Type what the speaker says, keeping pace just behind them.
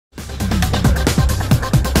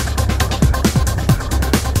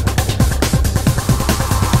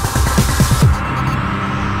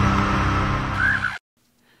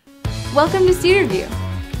Welcome to Cedarview!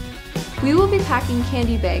 We will be packing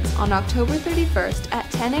candy bags on October 31st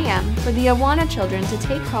at 10 a.m. for the Awana children to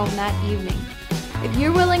take home that evening. If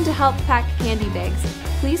you're willing to help pack candy bags,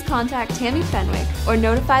 please contact Tammy Fenwick or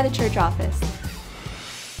notify the church office.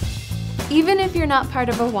 Even if you're not part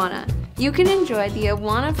of Awana, you can enjoy the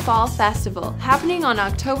Awana Fall Festival happening on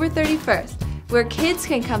October 31st, where kids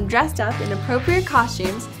can come dressed up in appropriate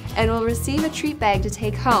costumes and will receive a treat bag to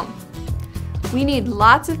take home. We need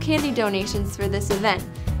lots of candy donations for this event,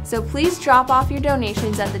 so please drop off your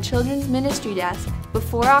donations at the Children's Ministry desk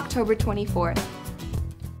before October 24th.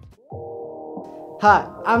 Hi,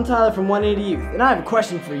 I'm Tyler from 180 Youth, and I have a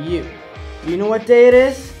question for you. Do you know what day it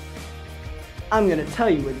is? I'm going to tell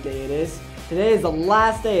you what day it is. Today is the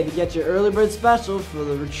last day to get your early bird special for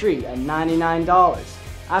the retreat at $99.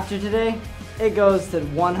 After today, it goes to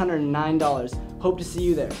 $109. Hope to see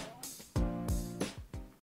you there.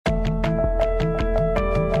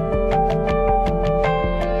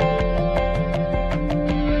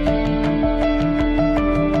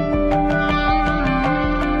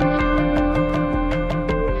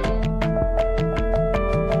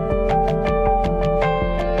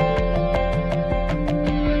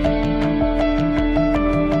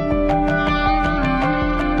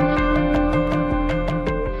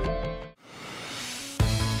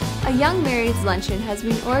 A Young Marrieds Luncheon has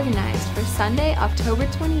been organized for Sunday, October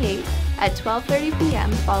 28th at 12:30 p.m.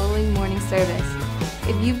 following morning service.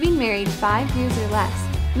 If you've been married 5 years or less,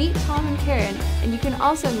 meet Tom and Karen, and you can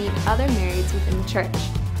also meet other marrieds within the church.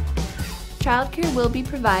 Childcare will be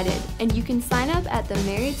provided, and you can sign up at the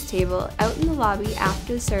marrieds table out in the lobby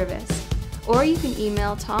after the service, or you can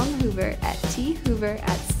email Tom Hoover at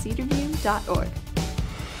thoover@cedarview.org.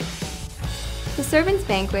 The Servants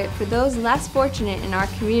Banquet for those less fortunate in our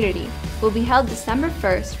community will be held December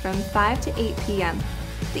 1st from 5 to 8 p.m.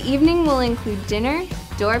 The evening will include dinner,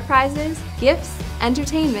 door prizes, gifts,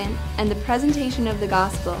 entertainment, and the presentation of the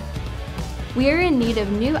gospel. We are in need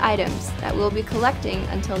of new items that we'll be collecting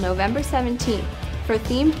until November 17th for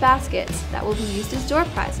themed baskets that will be used as door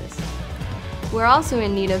prizes. We're also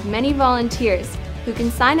in need of many volunteers who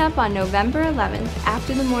can sign up on November 11th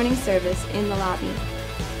after the morning service in the lobby.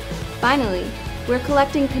 Finally, we're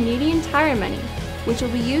collecting Canadian Tire money, which will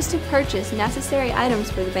be used to purchase necessary items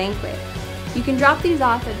for the banquet. You can drop these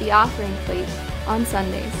off at the offering plate on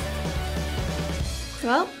Sundays.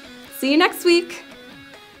 Well, see you next week!